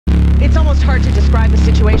almost hard to describe the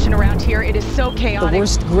situation around here. It is so chaotic. The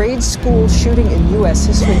worst grade school shooting in U.S.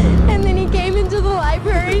 history. And then he came into the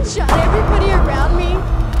library and shot everybody around me.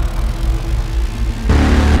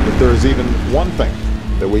 If there's even one thing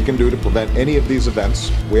that we can do to prevent any of these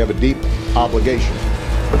events, we have a deep obligation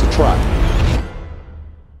to try.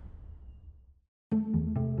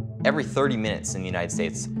 Every 30 minutes in the United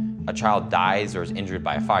States, a child dies or is injured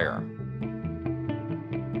by a firearm.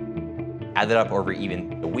 Add it up over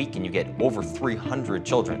even a week and you get over 300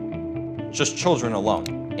 children, just children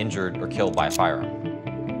alone, injured or killed by a firearm.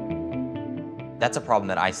 That's a problem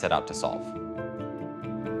that I set out to solve.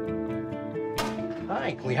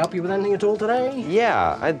 Hi, can we help you with anything at all today?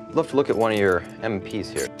 Yeah, I'd love to look at one of your MPs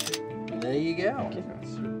here. There you go.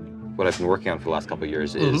 What I've been working on for the last couple of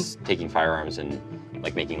years is taking firearms and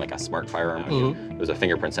making like a smart firearm. There's a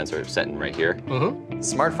fingerprint sensor set in right here.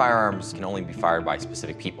 Smart firearms can only be fired by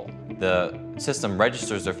specific people. The system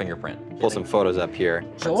registers their fingerprint. Pull some photos up here.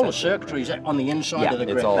 So all the circuitry is on the inside of the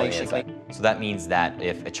grip, it's all basically. So that means that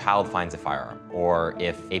if a child finds a firearm or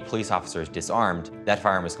if a police officer is disarmed, that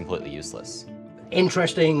firearm is completely useless.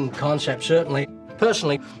 Interesting concept, certainly.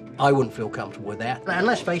 Personally, I wouldn't feel comfortable with that. And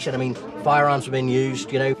let's face it, I mean, firearms have been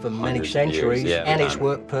used, you know, for many centuries, and it's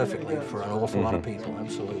worked perfectly for an awful lot of people,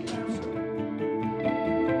 absolutely.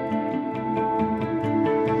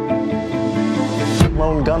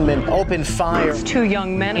 Lone gunman opened fire. Two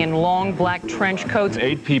young men in long black trench coats.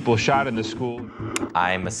 8 people shot in the school.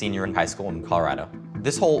 I'm a senior in high school in Colorado.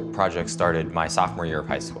 This whole project started my sophomore year of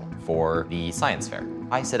high school for the science fair.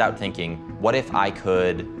 I set out thinking, what if I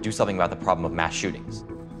could do something about the problem of mass shootings?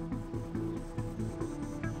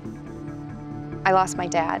 I lost my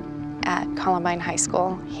dad at Columbine High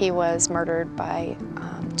School. He was murdered by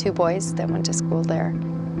 2 boys that went to school there.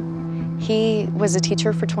 He was a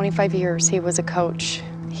teacher for 25 years. He was a coach.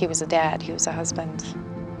 He was a dad. He was a husband.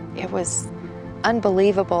 It was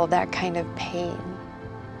unbelievable, that kind of pain.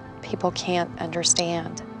 People can't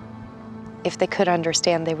understand. If they could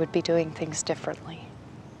understand, they would be doing things differently.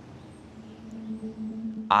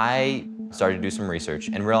 I started to do some research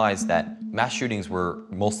and realized that mass shootings were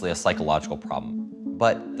mostly a psychological problem.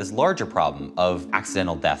 But this larger problem of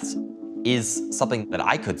accidental deaths is something that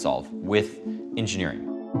I could solve with engineering.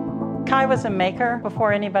 Kai was a maker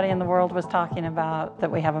before anybody in the world was talking about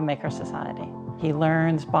that we have a maker society. He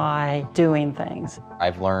learns by doing things.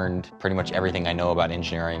 I've learned pretty much everything I know about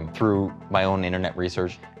engineering through my own internet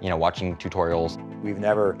research, watching tutorials. We've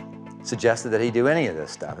never suggested that he do any of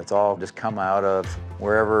this stuff. It's all just come out of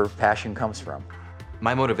wherever passion comes from.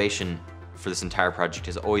 My motivation for this entire project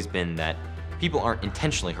has always been that people aren't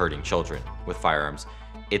intentionally hurting children with firearms.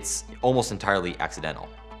 It's almost entirely accidental.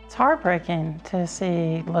 It's heartbreaking to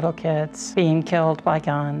see little kids being killed by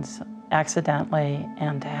guns accidentally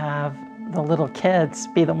and to have the little kids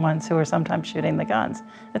be the ones who are sometimes shooting the guns.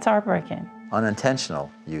 It's heartbreaking.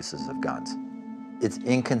 Unintentional uses of guns. It's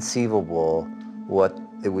inconceivable what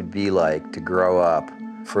it would be like to grow up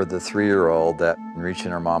for the 3-year-old that reached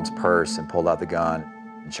in her mom's purse and pulled out the gun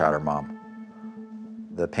and shot her mom.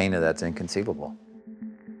 The pain of that's inconceivable.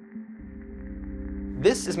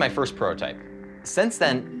 This is my first prototype. Since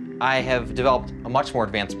then, I have developed a much more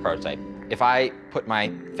advanced prototype. If I put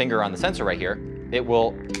my finger on the sensor right here, it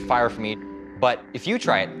will fire for me. But if you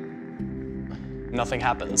try it, Nothing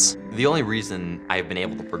happens. The only reason I've been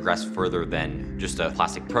able to progress further than just a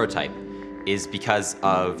plastic prototype is because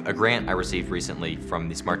of a grant I received recently from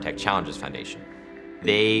the Smart Tech Challenges Foundation.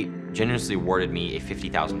 They generously awarded me a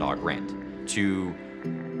 $50,000 grant to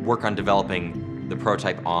work on developing the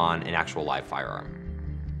prototype on an actual live firearm.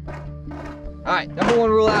 All right, #1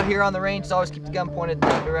 rule out here on the range is always keep the gun pointed in the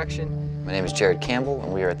right direction. My name is Campbell,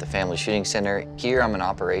 and we are at the Family Shooting Center. Here, I'm an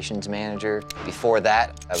operations manager. Before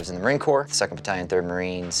that, I was in the Marine Corps, 2nd Battalion, 3rd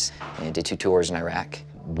Marines, and did 2 tours in Iraq.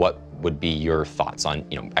 What would be your thoughts on,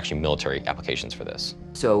 actually military applications for this?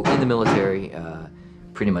 So in the military,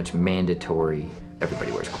 pretty much mandatory,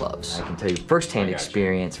 everybody wears gloves. I can tell you firsthand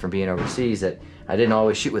experience from being overseas that I didn't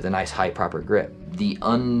always shoot with a nice, high, proper grip. The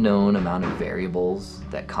unknown amount of variables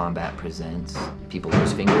that combat presents, people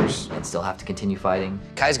lose fingers and still have to continue fighting.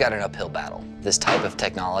 Kai's got an uphill battle. This type of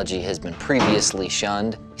technology has been previously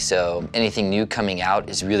shunned, so anything new coming out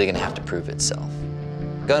is really gonna have to prove itself.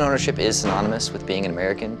 Gun ownership is synonymous with being an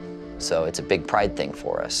American, so it's a big pride thing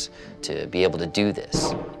for us to be able to do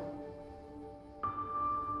this.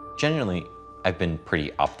 Generally, I've been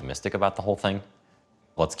pretty optimistic about the whole thing.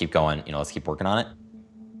 Let's keep going, let's keep working on it.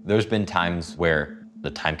 There's been times where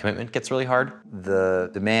the time commitment gets really hard.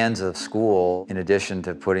 The demands of school, in addition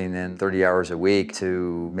to putting in 30 hours a week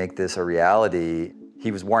to make this a reality,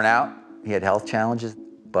 he was worn out, he had health challenges,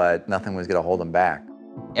 but nothing was gonna hold him back.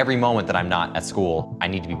 Every moment that I'm not at school, I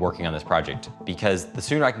need to be working on this project because the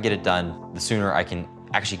sooner I can get it done, the sooner I can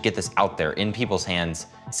actually get this out there in people's hands,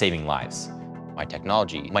 saving lives. My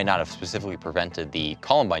technology might not have specifically prevented the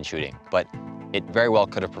Columbine shooting, but it very well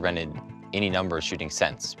could have prevented any number of shootings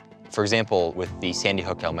since. For example, with the Sandy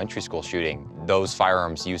Hook Elementary School shooting, those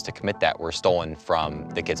firearms used to commit that were stolen from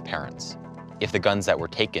the kids' parents. If the guns that were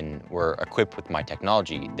taken were equipped with my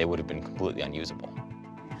technology, they would have been completely unusable.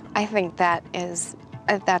 I think that's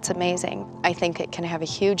amazing. I think it can have a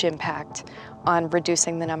huge impact on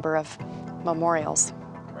reducing the number of memorials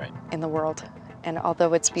in the world. And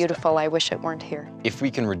although it's beautiful, I wish it weren't here. If we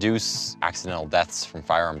can reduce accidental deaths from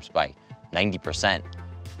firearms by 90%,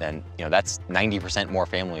 then that's 90% more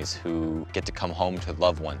families who get to come home to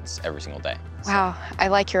loved ones every single day. Wow, I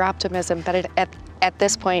like your optimism, but at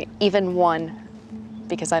this point, even one,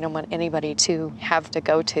 because I don't want anybody to have to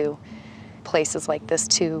go to places like this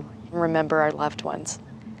to remember our loved ones.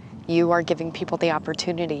 You are giving people the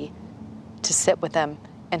opportunity to sit with them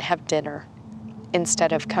and have dinner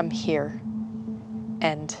instead of come here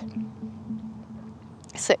and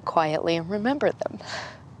sit quietly and remember them.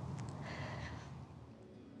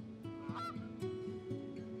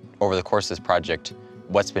 Over the course of this project,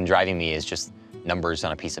 what's been driving me is just numbers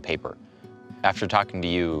on a piece of paper. After talking to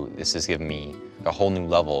you, this has given me a whole new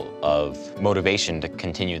level of motivation to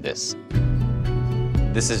continue this.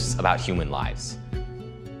 This is about human lives.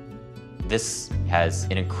 This has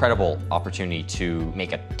an incredible opportunity to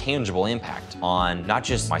make a tangible impact on not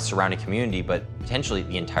just my surrounding community, but potentially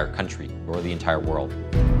the entire country or the entire world.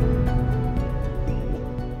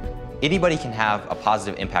 Anybody can have a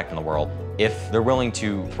positive impact on the world if they're willing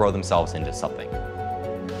to throw themselves into something.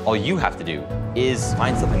 All you have to do is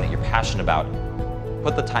find something that you're passionate about,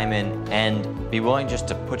 put the time in, and be willing just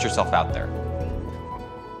to put yourself out there.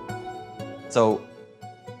 So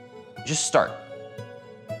just start.